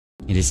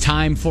It is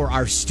time for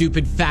our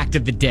stupid fact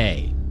of the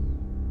day.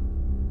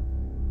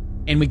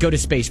 And we go to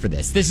space for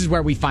this. This is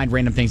where we find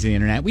random things on the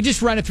internet. We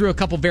just run it through a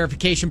couple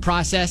verification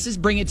processes,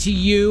 bring it to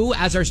you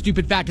as our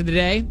stupid fact of the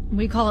day.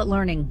 We call it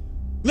learning.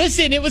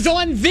 Listen, it was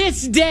on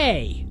this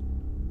day,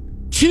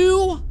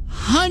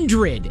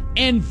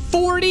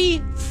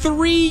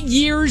 243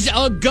 years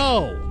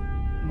ago.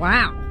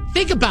 Wow.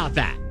 Think about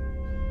that.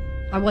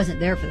 I wasn't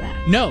there for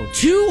that. No,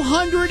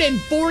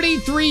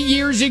 243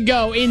 years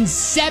ago in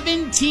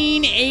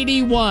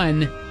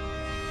 1781,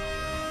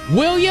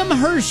 William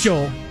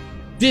Herschel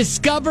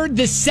discovered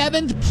the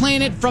seventh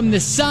planet from the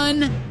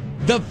sun,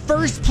 the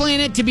first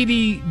planet to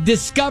be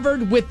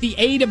discovered with the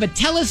aid of a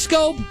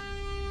telescope.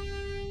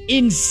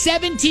 In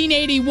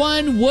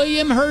 1781,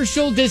 William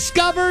Herschel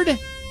discovered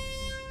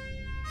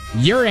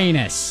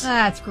Uranus.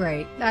 That's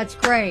great. That's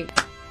great.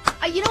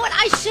 You know what?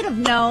 I should have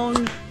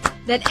known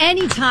that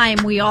any time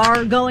we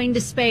are going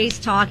to space,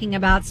 talking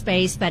about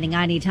space, spending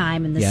any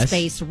time in the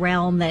space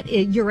realm, that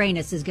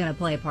Uranus is going to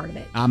play a part of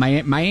it.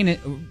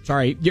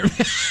 Sorry.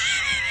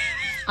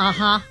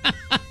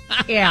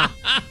 Yeah.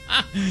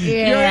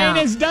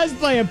 Uranus does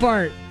play a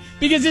part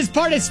because it's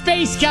part of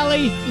space,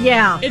 Kelly.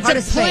 Yeah. It's part a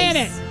of space.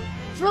 planet.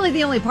 It's really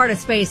the only part of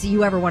space that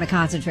you ever want to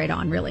concentrate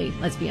on, really.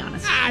 Let's be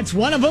honest. It's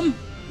one of them.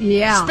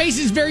 Yeah. Space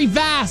is very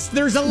vast.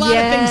 There's a lot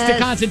of things to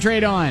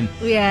concentrate on.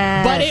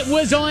 Yeah. But it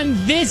was on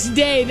this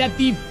day that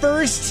the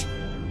first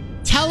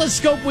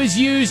telescope was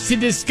used to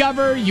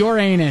discover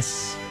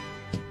Uranus.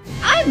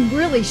 I'm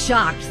really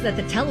shocked that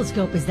the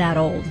telescope is that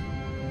old.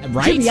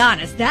 Right? To be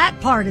honest, that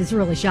part is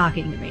really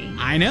shocking to me.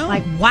 I know.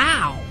 Like,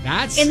 wow.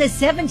 That's in the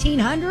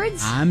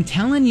 1700s? I'm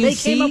telling you, they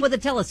came up with a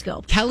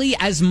telescope. Kelly,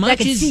 as much that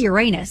could as see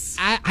Uranus.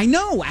 I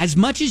know, as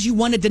much as you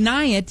want to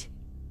deny it,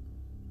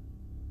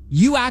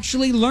 you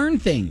actually learn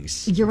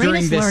things.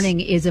 Uranus learning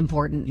is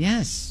important.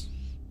 Yes.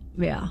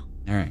 Yeah.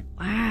 All right.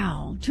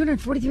 Wow.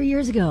 243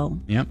 years ago.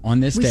 Yep, on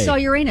this day. We saw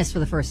Uranus for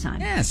the first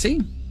time. Yeah,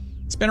 see?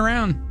 It's been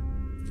around.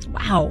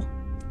 Wow.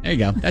 There you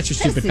go. That's your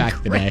stupid fact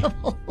of the day.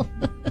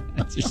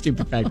 That's your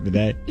stupid fact of the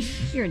day.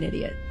 You're an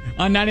idiot.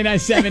 On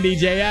 99.7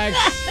 DJX. Yes.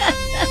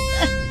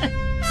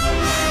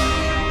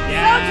 So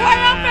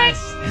triumphant!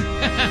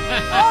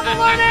 All the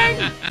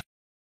learning!